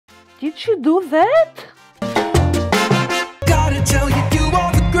Did she do that? Gotta tell you, you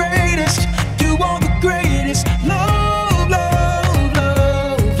are the greatest. You are the greatest. Love, love,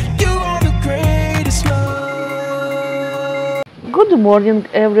 love. You are the greatest love. Good morning,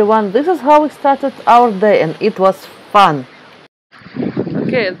 everyone. This is how we started our day, and it was fun.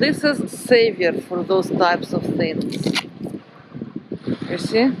 Okay, this is savior for those types of things. You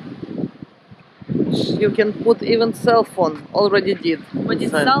see? You can put even cell phone. Already did. Put your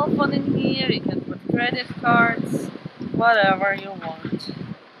cell phone in here. You can put credit cards, whatever you want.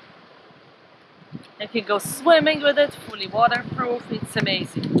 You can go swimming with it, fully waterproof. It's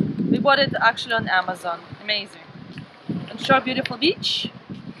amazing. We bought it actually on Amazon. Amazing. And Shore Beautiful Beach.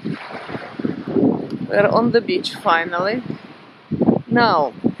 We're on the beach finally.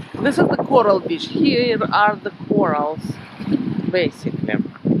 Now, this is the coral beach. Here are the corals, basically.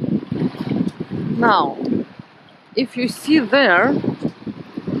 Now, if you see there,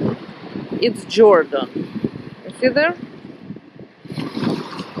 it's Jordan. You see there?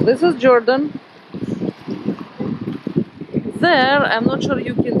 This is Jordan. There, I'm not sure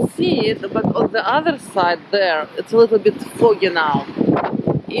you can see it, but on the other side there, it's a little bit foggy now.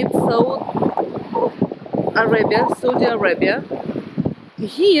 It's Saudi Arabia.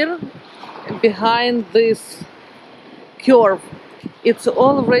 Here, behind this curve, it's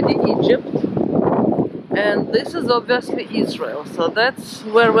already Egypt. And this is obviously Israel, so that's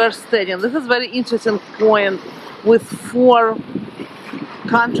where we're staying. This is very interesting point with 4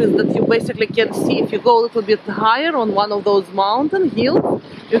 countries that you basically can see. If you go a little bit higher on one of those mountain hills,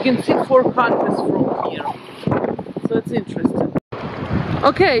 you can see 4 countries from here. So it's interesting.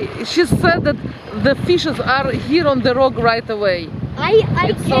 Okay, she said that the fishes are here on the rock right away.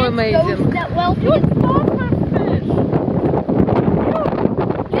 It's so amazing. That well, you would stop that fish.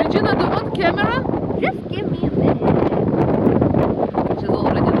 Regina, do you want camera? Just give me a minute. She's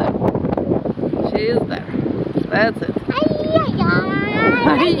already there. She is there. That's it.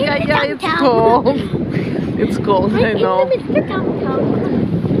 It's cold. It's cold, I know. Mr.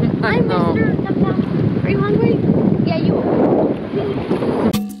 Tum-Tum. I know. Mr. Tum-Tum. Are you hungry? Yeah, you are.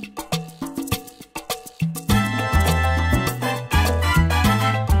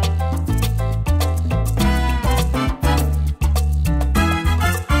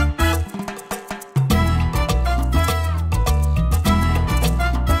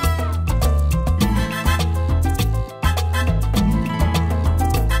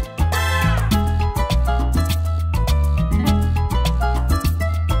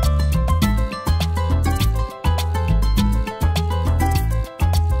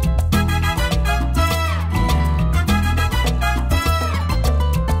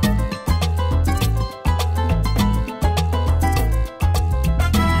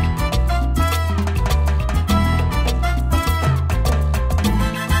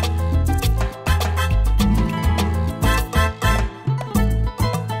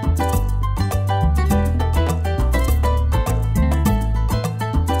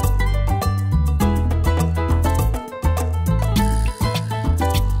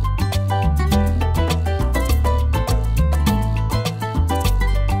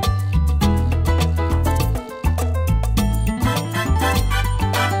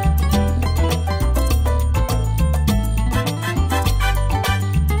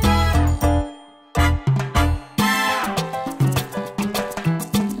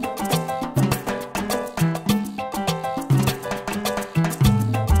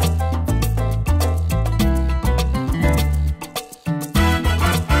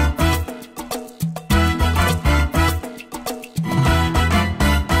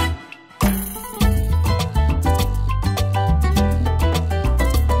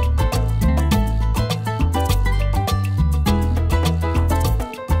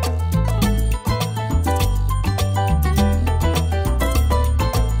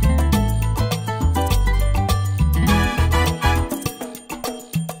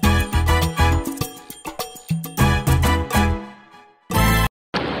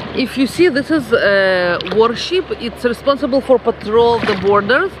 If you see, this is a warship. It's responsible for patrol the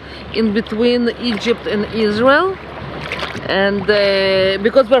borders in between Egypt and Israel. And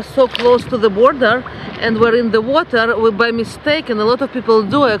because we're so close to the border and we're in the water, we by mistake, and a lot of people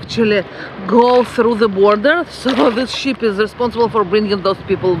do actually go through the border. So this ship is responsible for bringing those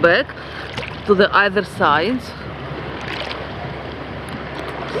people back to the other sides.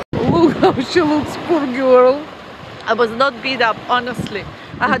 Look how she looks, poor girl. I was not beat up, honestly.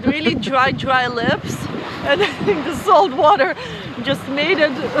 I had really dry lips, and I think the salt water just made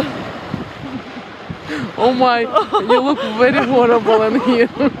it. Oh my, you look very horrible in here.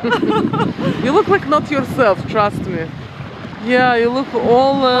 You look like not yourself, trust me. Yeah, you look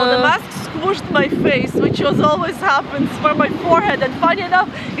all. Well, the mask squished my face, which always happens for my forehead, and funny enough,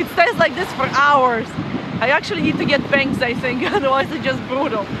 it stays like this for hours. I actually need to get bangs, I think, otherwise it's just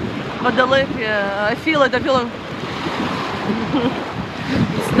brutal. But the lip, yeah, I feel it. It's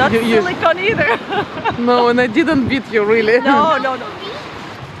not silicone either. No, and I didn't beat you, really. No.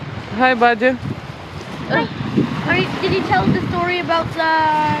 Hi, buddy. Did you tell the story about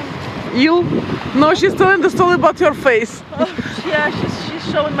the... You? No, she's telling the story about your face. Oh, yeah,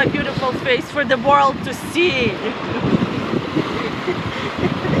 she's showing my beautiful face for the world to see.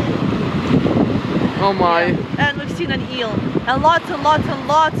 Oh my. Yeah. And we've seen an eel, and lots of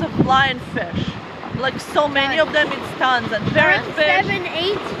lionfish. Like so many of them, it's tons. And parrotfish. 7,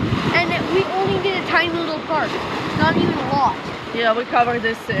 8, and we only did a tiny little part. Not even a lot. Yeah, we covered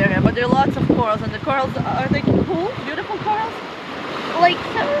this area, but there are lots of corals, and the corals, are they cool? Beautiful corals? Like,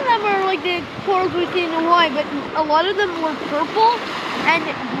 some of them are like the corals we see in Hawaii, but a lot of them were purple and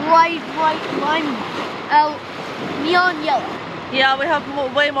bright lime, neon yellow. Yeah, we have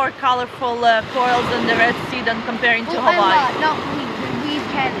way more colorful corals in the Red Sea than comparing to Hawaii. No, we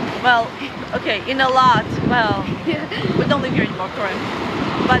can. Well, okay, in a lot. Well, we don't live here anymore, correct?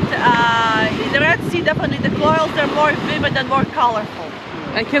 But in the Red Sea, definitely the corals are more vivid and more colorful.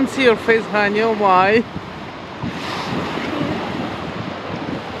 I can see your face, honey. Oh my.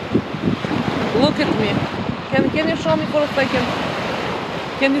 Look at me. Can you show me for a second?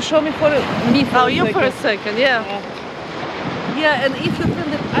 Can you show me for a second? Oh, you for a second, yeah. Yeah, and if you think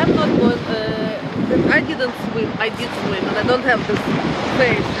that I'm not going, that I didn't swim, I did swim, and I don't have this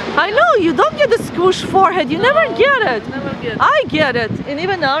face. I know, you don't get the squish forehead, you never get it. Never get it. I get it, and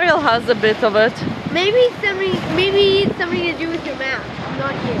even Ariel has a bit of it. Maybe it's something to do with your mask. I'm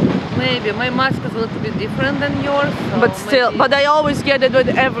not sure. Maybe my mask is a little bit different than yours, so But still, maybe- but I always get it with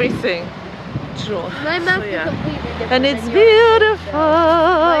everything. True. My mask So, yeah. is completely different. And it's than yours. beautiful.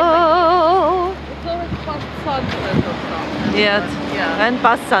 It's always past sunset or something. Yes, Yeah. and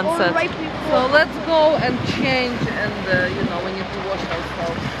past Or sunset. right before. So let's go and change, and you know, we need to wash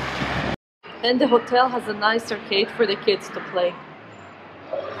ourselves. And the hotel has a nice arcade for the kids to play.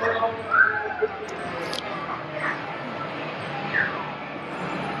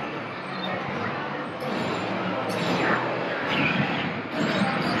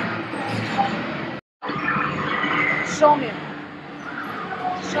 Show me.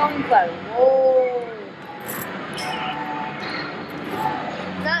 Show me that. Whoa.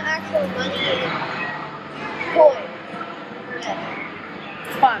 Not actual money. Toy.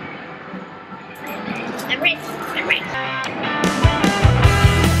 Fun. I'm rich. I'm rich.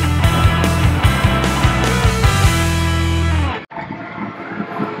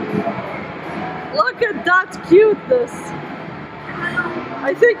 Look at that cuteness.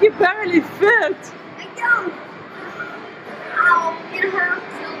 I think he barely fit. I don't. Ow, it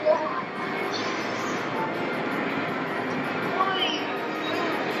hurts so bad.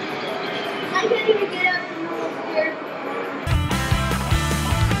 I can't even get up from the stairs.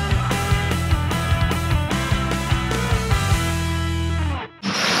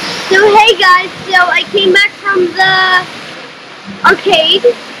 So hey guys, so I came back from the arcade,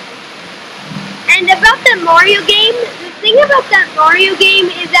 and about that Mario game, the thing about that Mario game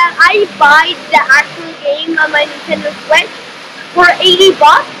is that I buy the actual game on my Nintendo Switch for 80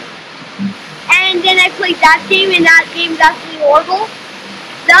 bucks, and then I played that game, and that game's actually horrible.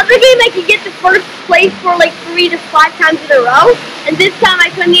 The other game I could get the first place for like 3 to 5 times in a row, and this time I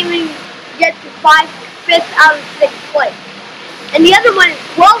couldn't even get to 5th out of 6th place. And the other one is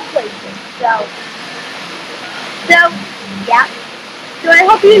 12 places, so yeah. So I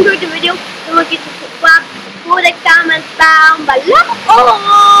hope you enjoyed the video. Don't forget to subscribe, put a comment down below,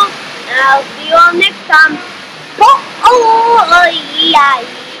 and I'll see you all next time. Oh, yeah.